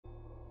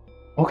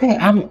Okay,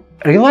 I'm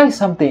realize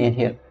something in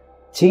here.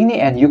 Jingni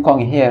and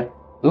Yukong here,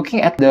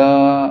 looking at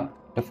the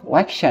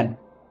reflection.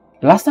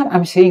 The last time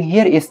I'm seeing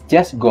here is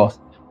just ghost.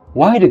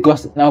 Why the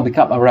ghost now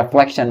become a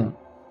reflection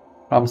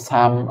from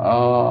some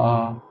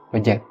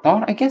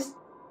projector, I guess?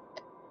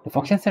 The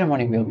function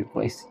ceremony will be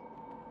placed.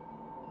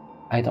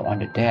 I don't want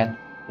the dead.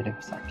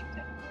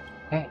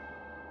 Okay.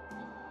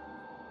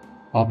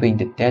 Hoping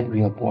the dead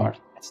will board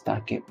at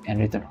Stargate and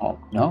return home,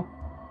 no?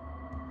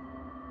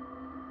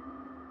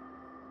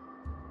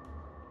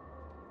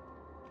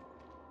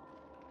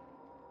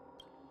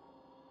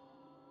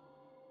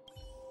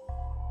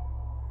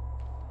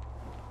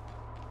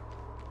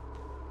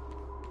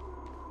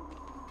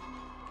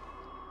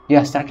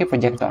 Yeah, Stargate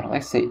projector,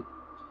 let's see.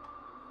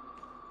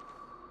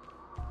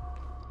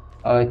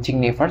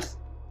 Jingni first.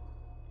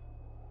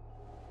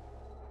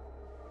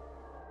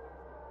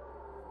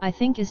 I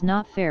think is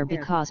not fair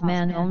because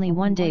man only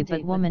 1 day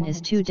but woman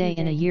is 2 day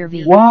in a year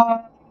v.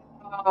 Wow!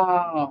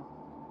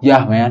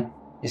 Yeah, man,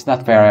 it's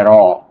not fair at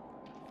all.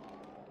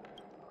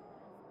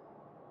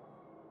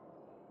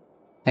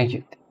 Thank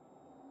you.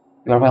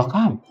 You are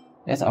welcome.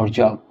 That's our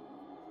job.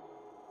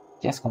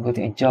 Just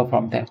completing a job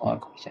from that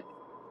commission.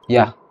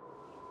 Yeah.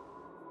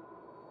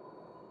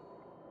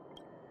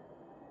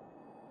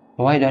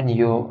 Why don't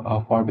you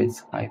forbid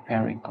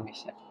skyfaring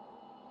commission?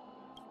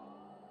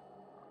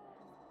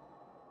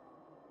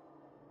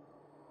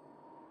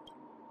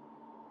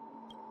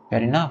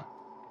 Fair enough.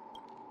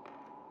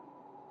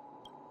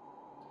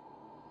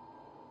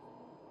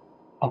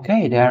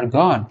 Okay, they are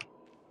gone.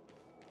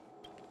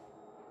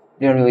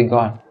 They're really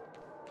gone.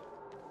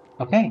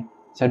 Okay,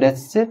 so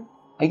that's it.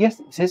 I guess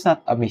this is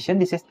not a mission,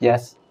 this is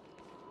just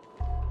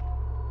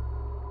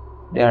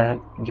they're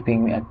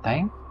giving me a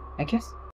time, I guess.